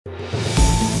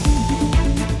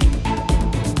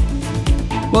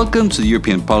Welcome to the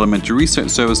European Parliamentary Research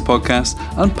Service podcast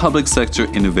on public sector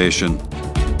innovation.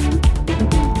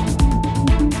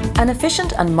 An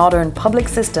efficient and modern public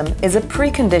system is a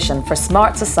precondition for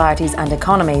smart societies and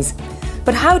economies.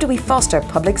 But how do we foster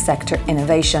public sector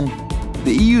innovation?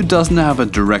 The EU doesn't have a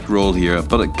direct role here,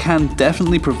 but it can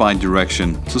definitely provide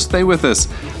direction. So stay with us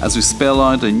as we spell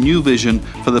out a new vision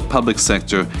for the public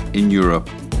sector in Europe.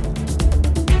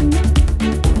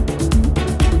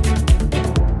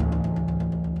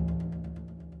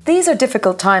 These are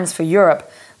difficult times for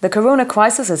Europe. The corona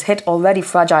crisis has hit already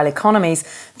fragile economies,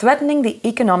 threatening the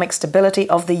economic stability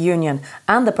of the Union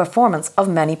and the performance of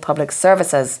many public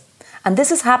services. And this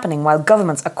is happening while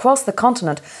governments across the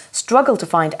continent struggle to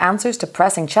find answers to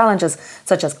pressing challenges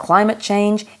such as climate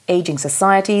change, ageing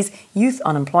societies, youth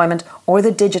unemployment, or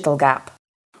the digital gap.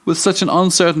 With such an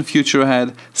uncertain future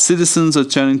ahead, citizens are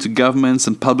turning to governments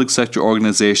and public sector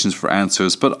organisations for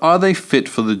answers. But are they fit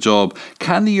for the job?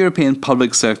 Can the European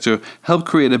public sector help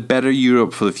create a better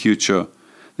Europe for the future?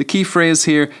 The key phrase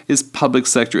here is public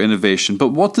sector innovation. But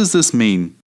what does this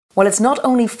mean? Well, it's not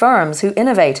only firms who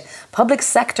innovate. Public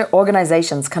sector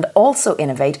organisations can also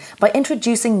innovate by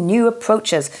introducing new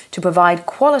approaches to provide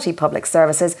quality public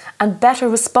services and better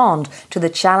respond to the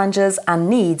challenges and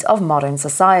needs of modern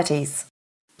societies.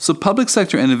 So public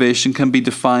sector innovation can be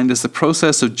defined as the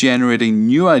process of generating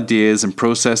new ideas and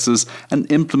processes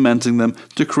and implementing them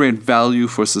to create value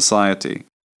for society.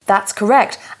 That's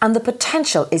correct, and the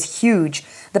potential is huge.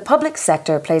 The public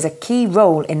sector plays a key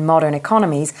role in modern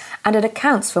economies, and it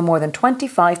accounts for more than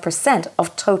 25%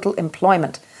 of total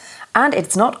employment. And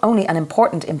it's not only an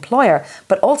important employer,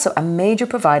 but also a major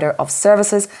provider of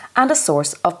services and a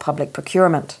source of public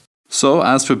procurement. So,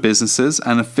 as for businesses,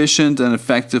 an efficient and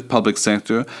effective public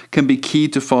sector can be key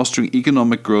to fostering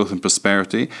economic growth and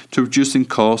prosperity, to reducing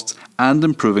costs and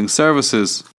improving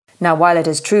services. Now, while it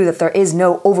is true that there is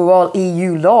no overall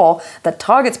EU law that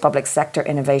targets public sector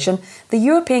innovation, the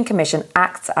European Commission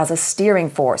acts as a steering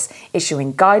force,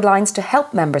 issuing guidelines to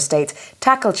help member states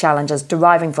tackle challenges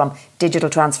deriving from digital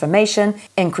transformation,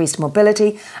 increased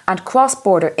mobility, and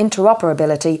cross-border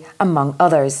interoperability, among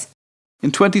others.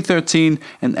 In 2013,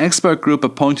 an expert group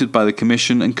appointed by the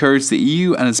Commission encouraged the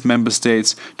EU and its member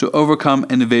states to overcome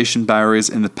innovation barriers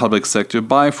in the public sector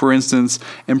by, for instance,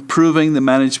 improving the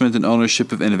management and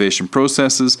ownership of innovation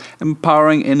processes,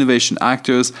 empowering innovation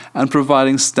actors, and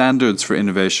providing standards for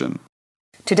innovation.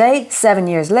 Today, 7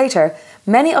 years later,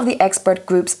 many of the expert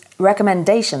group's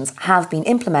recommendations have been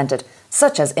implemented,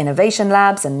 such as innovation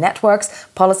labs and networks,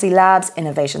 policy labs,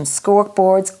 innovation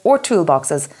scoreboards or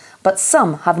toolboxes, but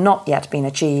some have not yet been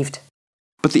achieved.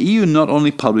 But the EU not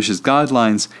only publishes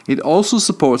guidelines, it also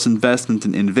supports investment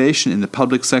in innovation in the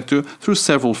public sector through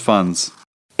several funds.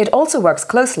 It also works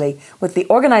closely with the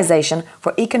Organisation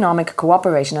for Economic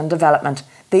Cooperation and Development,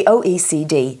 the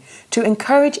OECD, to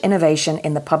encourage innovation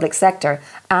in the public sector,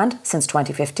 and since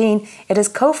 2015 it has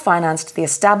co-financed the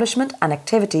establishment and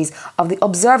activities of the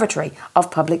Observatory of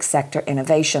Public Sector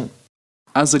Innovation.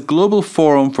 As a global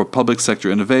forum for public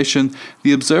sector innovation,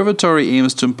 the Observatory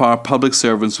aims to empower public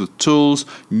servants with tools,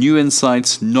 new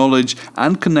insights, knowledge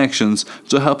and connections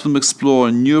to help them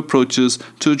explore new approaches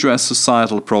to address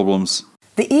societal problems.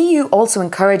 The EU also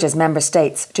encourages member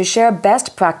states to share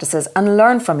best practices and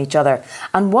learn from each other,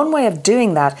 and one way of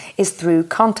doing that is through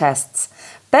contests.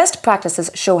 Best practices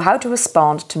show how to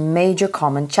respond to major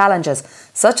common challenges,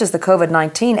 such as the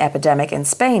COVID-19 epidemic in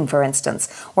Spain, for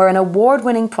instance, where an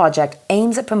award-winning project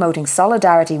aims at promoting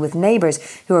solidarity with neighbours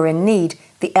who are in need,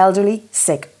 the elderly,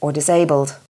 sick or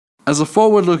disabled. As a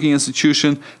forward-looking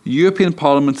institution, the European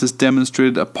Parliament has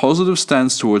demonstrated a positive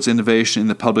stance towards innovation in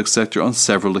the public sector on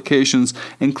several occasions,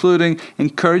 including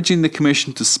encouraging the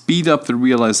Commission to speed up the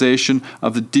realisation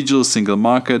of the digital single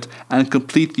market and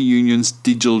complete the Union's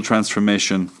digital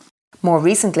transformation. More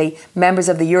recently, members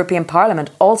of the European Parliament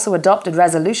also adopted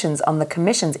resolutions on the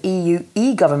Commission's EU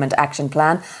e-Government Action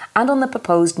Plan and on the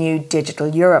proposed new Digital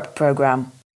Europe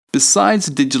programme. Besides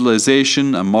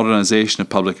digitalisation and modernisation of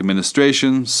public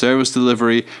administration, service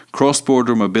delivery,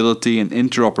 cross-border mobility and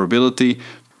interoperability,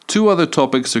 two other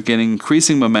topics are gaining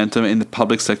increasing momentum in the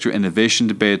public sector innovation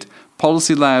debate: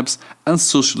 policy labs and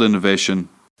social innovation.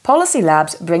 Policy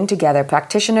labs bring together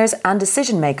practitioners and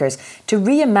decision makers to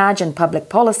reimagine public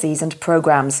policies and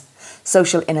programmes.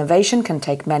 Social innovation can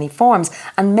take many forms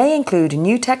and may include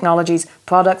new technologies,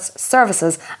 products,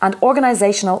 services and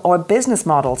organisational or business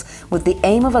models with the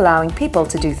aim of allowing people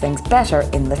to do things better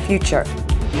in the future.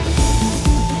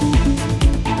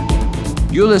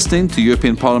 You're listening to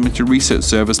European Parliamentary Research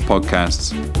Service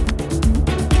podcasts.